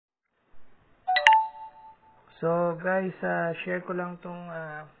So guys, share ko lang tong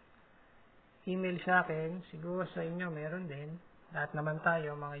email sa akin. Siguro sa inyo meron din. Lahat naman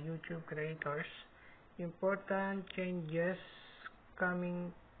tayo, mga YouTube creators. Important changes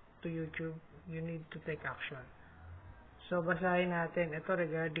coming to YouTube. You need to take action. So basahin natin. Ito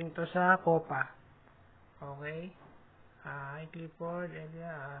regarding to sa COPPA. Okay? I clipboard and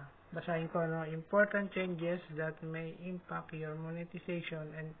basahin ko, no? Important changes that may impact your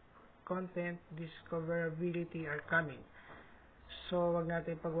monetization and content discoverability are coming. So wag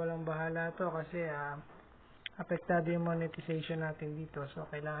natin pagwalang bahala to kasi apektado yung monetization natin dito. So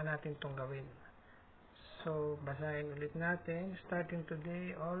kailangan natin itong gawin. So basahin ulit natin. Starting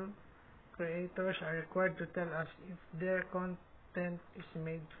today, all creators are required to tell us if their content is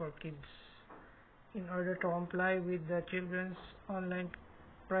made for kids. In order to comply with the Children's Online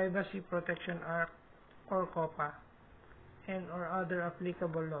Privacy Protection Act or COPPA and or other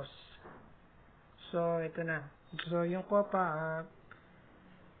applicable laws. So ito na. So yung COPPA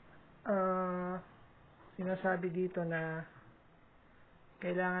sinasabi dito na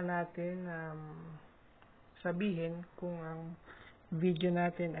kailangan natin sabihin kung ang video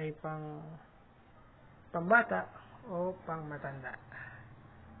natin ay pambata o pang matanda.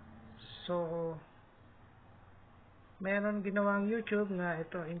 So meron ginawang YouTube na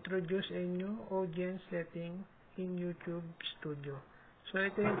ito, introduce a new audience setting in YouTube Studio. So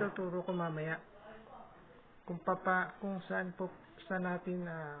ito yung tuturo ko mamaya kung saan natin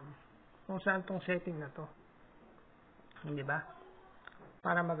kung saan tong setting na to. Hindi ba?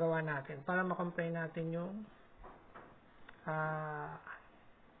 Para magawa natin, para ma-comply natin yung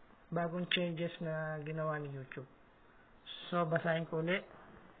bagong changes na ginawa ni YouTube. So basahin ko ulit.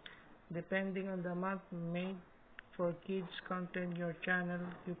 Depending on the amount made for kids content your channel,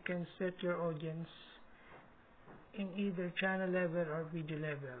 you can set your audience in either channel level or video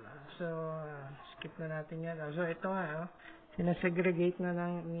level. So skip na natin yan. So ito nga, sinasegregate na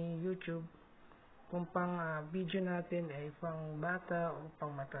ni YouTube kung pang video natin ay pang bata o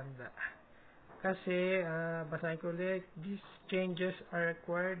pang matanda. Kasi basahin ko ulit, these changes are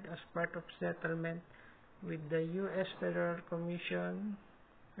required as part of settlement with the U.S. Federal Commission,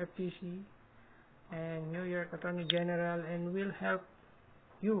 FTC, and New York Attorney General, and will help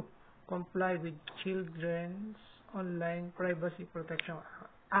you comply with Children's Online Privacy Protection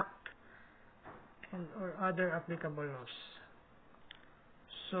Act and or other applicable laws.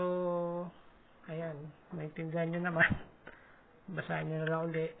 So ayan, maintindihan nyo naman. Basahin nyo na lang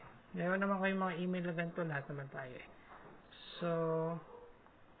ulit. Meron naman kayong mga email na ganito, lahat naman tayo So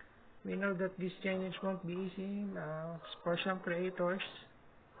we know that these changes won't be easy for some creators.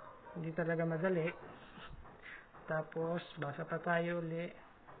 Hindi talaga madali. Tapos, basa pa tayo ulit.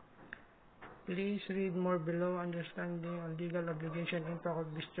 Please read more below, understanding on legal obligation impact of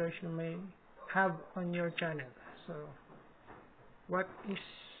this choice you may have on your channel. So, what is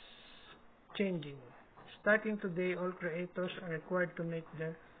changing? Starting today, all creators are required to make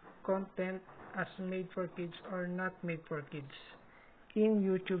their content as made for kids or not made for kids in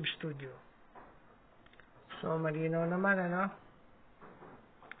YouTube Studio. So, malinaw naman,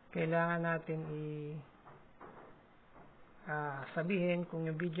 kailangan natin sabihin kung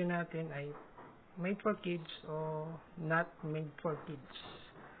yung video natin ay made for kids o not made for kids.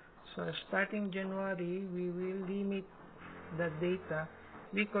 So starting January, we will limit the data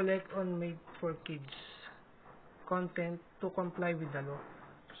we collect on made for kids content to comply with the law.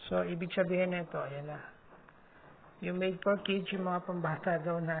 So ibig sabihin na ito, ayan na. Yung made for kids, yung mga pambata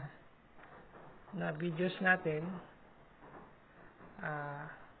daw na videos natin,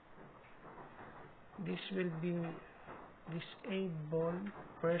 this will be disable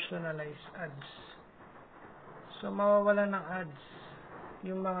personalized ads. So mawawala ng ads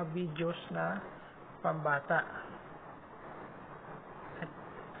yung mga videos na pambata.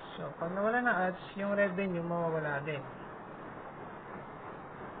 So pag nawala ng ads, yung revenue mawawala din.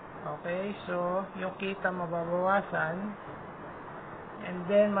 Okay, so yung kita mababawasan, and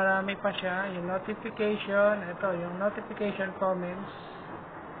then marami pa siya, yung notification, ito yung notification comments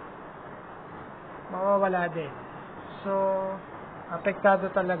mawawala din. So, apektado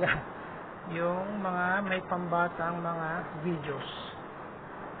talaga yung mga may pambatang mga videos.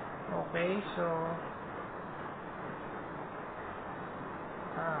 Okay, so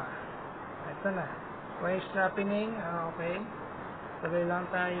ito na. Why is happening? Okay. Tuloy lang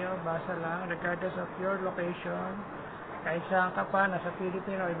tayo, basa lang. Regardless of your location, kahit saan ka pa, nasa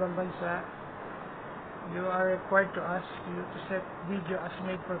Philippines o ibang bansa, you are required to ask you to set video as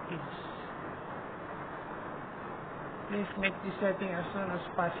made for kids. Please make this setting as soon as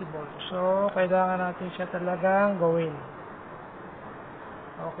possible. So, kailangan natin siya talagang gawin.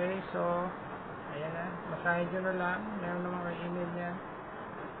 Okay, so Ayan na. Basahin nyo na lang. Meron naman ang email niya.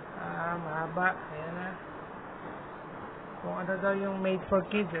 Mahaba. Ayan na. Kung ano daw yung made for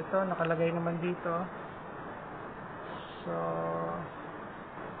kids. Ito, nakalagay naman dito. So,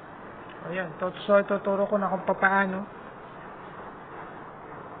 ayan. So, ituturo ko na kung paano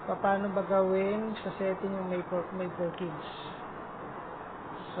ba gawin sa setting yung made for kids.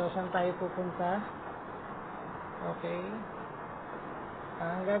 So, saan tayo pupunta? Okay.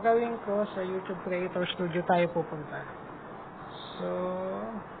 Ang gagawin ko sa YouTube Creator Studio tayo pupunta. So,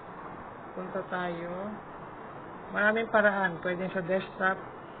 punta tayo. Maraming paraan. Pwede sa desktop.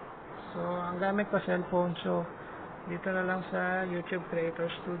 So, ang gamit ko cellphone. So, dito na lang sa YouTube Creator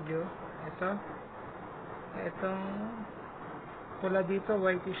Studio. Ito. Itong pula dito,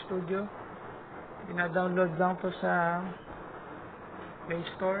 YT Studio. Pina-download lang to sa Play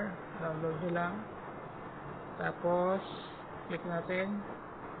Store. Download nyo lang. Tapos, click natin.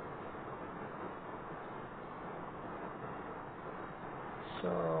 So,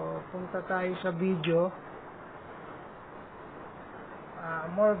 punta tayo sa video.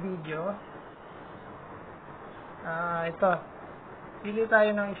 More video. Ito. Pili tayo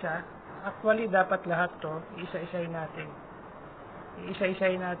ng isa. Actually, dapat lahat to. Isa-isahin natin.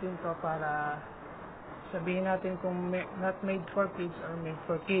 Isa-isahin natin to para sabihin natin kung not made for kids or made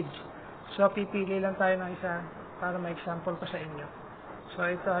for kids. So, pipili lang tayo ng isa para ma-example ko sa inyo. So,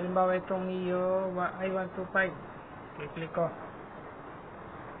 ito. Halimbawa, itong Mio i125. Okay, click ko.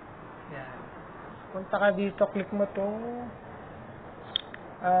 Yan. Punta ka dito. Click mo itong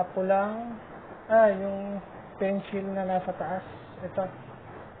pulang yung pencil na nasa taas. Ito.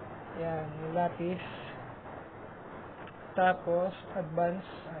 Yan. Yung lapis. Tapos, advanced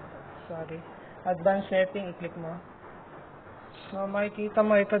setting, i-click mo. So, makikita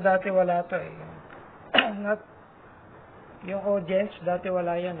mo ito, dati wala to eh. Yung audience, dati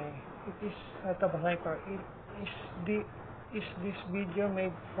wala yan eh. It is, ito basahin ko, is this video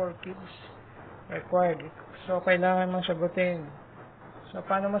made for kids? Required. So, kailangan mong sagutin. So,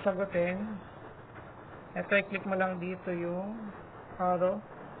 paano masagutin? Ito, i-click mo lang dito yung arrow.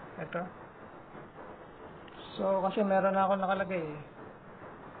 Ito. So, kasi meron na ako nakalagay eh.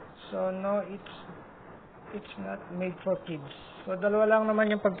 So, no, it's not made for kids. So, dalawa lang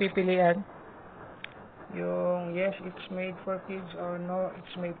naman yung pagpipilian. Yung yes, it's made for kids or no,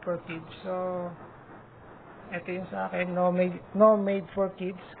 it's made for kids. So, ito yung sa akin, no made for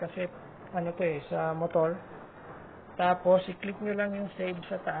kids kasi ano to eh, sa motor. Tapos, i-click nyo lang yung save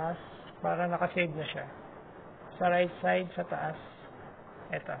sa taas para nakasave na siya. Sa right side, sa taas.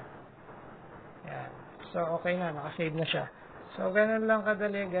 Ito. Yan. So, okay na. Nakasave na siya. So, ganun lang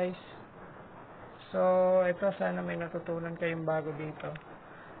kadali, guys. So, ito. Sana may natutunan kayong bago dito.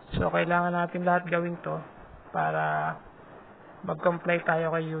 So, kailangan natin lahat gawin to para mag-comply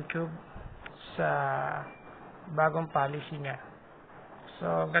tayo kay YouTube sa bagong policy niya.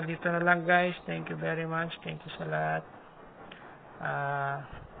 So, hanggang dito na lang, guys. Thank you very much. Thank you sa lahat.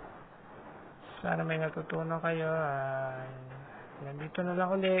 Sana may natutunan kayo. Nandito na lang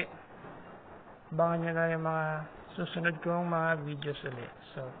uli. Abangan nyo na yung mga susunod kong mga videos ulit.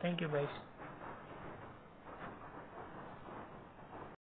 So, thank you guys.